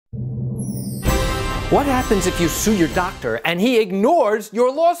What happens if you sue your doctor and he ignores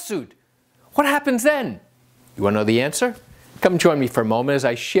your lawsuit? What happens then? You want to know the answer? Come join me for a moment as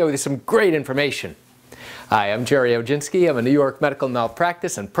I share with you some great information. Hi, I'm Gerry Oginski. I'm a New York medical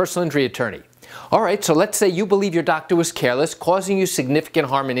malpractice and personal injury attorney. Alright, so let's say you believe your doctor was careless, causing you significant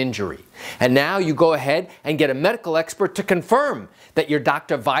harm and injury. And now you go ahead and get a medical expert to confirm that your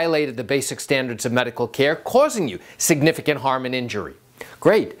doctor violated the basic standards of medical care, causing you significant harm and injury.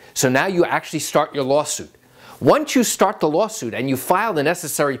 Great, so now you actually start your lawsuit. Once you start the lawsuit and you file the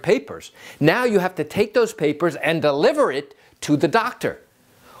necessary papers, now you have to take those papers and deliver it to the doctor.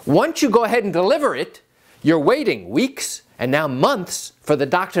 Once you go ahead and deliver it, you're waiting weeks and now months for the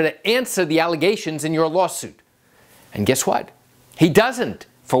doctor to answer the allegations in your lawsuit. And guess what? He doesn't.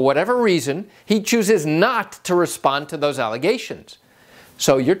 For whatever reason, he chooses not to respond to those allegations.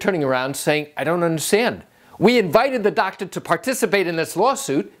 So you're turning around saying, I don't understand. We invited the doctor to participate in this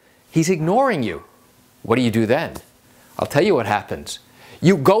lawsuit. He's ignoring you. What do you do then? I'll tell you what happens.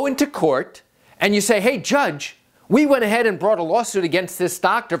 You go into court and you say, hey, judge, we went ahead and brought a lawsuit against this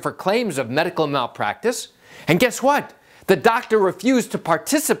doctor for claims of medical malpractice. And guess what? The doctor refused to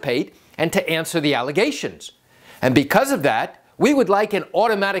participate and to answer the allegations. And because of that, we would like an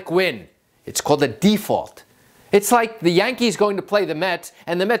automatic win. It's called a default. It's like the Yankees going to play the Mets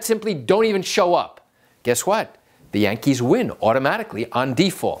and the Mets simply don't even show up. Guess what? The Yankees win automatically on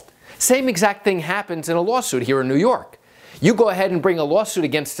default. Same exact thing happens in a lawsuit here in New York. You go ahead and bring a lawsuit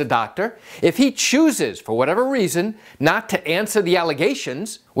against the doctor. If he chooses, for whatever reason, not to answer the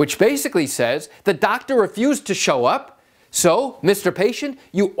allegations, which basically says the doctor refused to show up, so, Mr. Patient,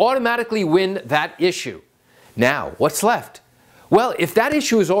 you automatically win that issue. Now, what's left? Well, if that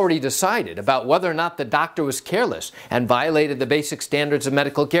issue is already decided about whether or not the doctor was careless and violated the basic standards of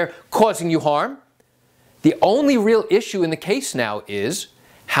medical care, causing you harm, the only real issue in the case now is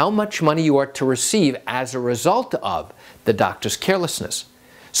how much money you are to receive as a result of the doctor's carelessness.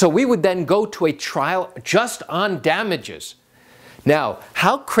 So we would then go to a trial just on damages. Now,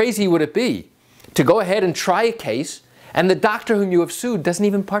 how crazy would it be to go ahead and try a case and the doctor whom you have sued doesn't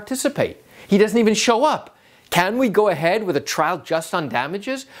even participate? He doesn't even show up. Can we go ahead with a trial just on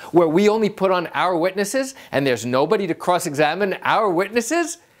damages where we only put on our witnesses and there's nobody to cross-examine our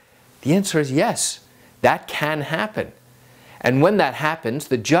witnesses? The answer is yes. That can happen. And when that happens,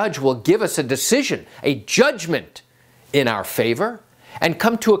 the judge will give us a decision, a judgment in our favor, and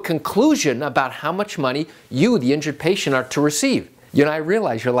come to a conclusion about how much money you, the injured patient, are to receive. You know, I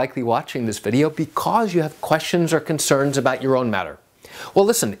realize you're likely watching this video because you have questions or concerns about your own matter. Well,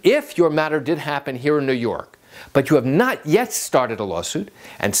 listen, if your matter did happen here in New York, but you have not yet started a lawsuit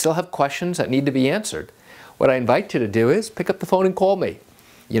and still have questions that need to be answered, what I invite you to do is pick up the phone and call me.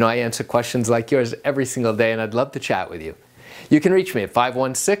 You know, I answer questions like yours every single day, and I'd love to chat with you. You can reach me at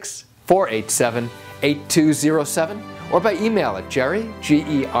 516-487-8207 or by email at Gerry,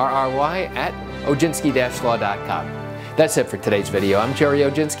 Gerry, at oginski-law.com. That's it for today's video. I'm Gerry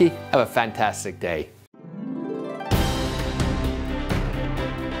Oginski. Have a fantastic day.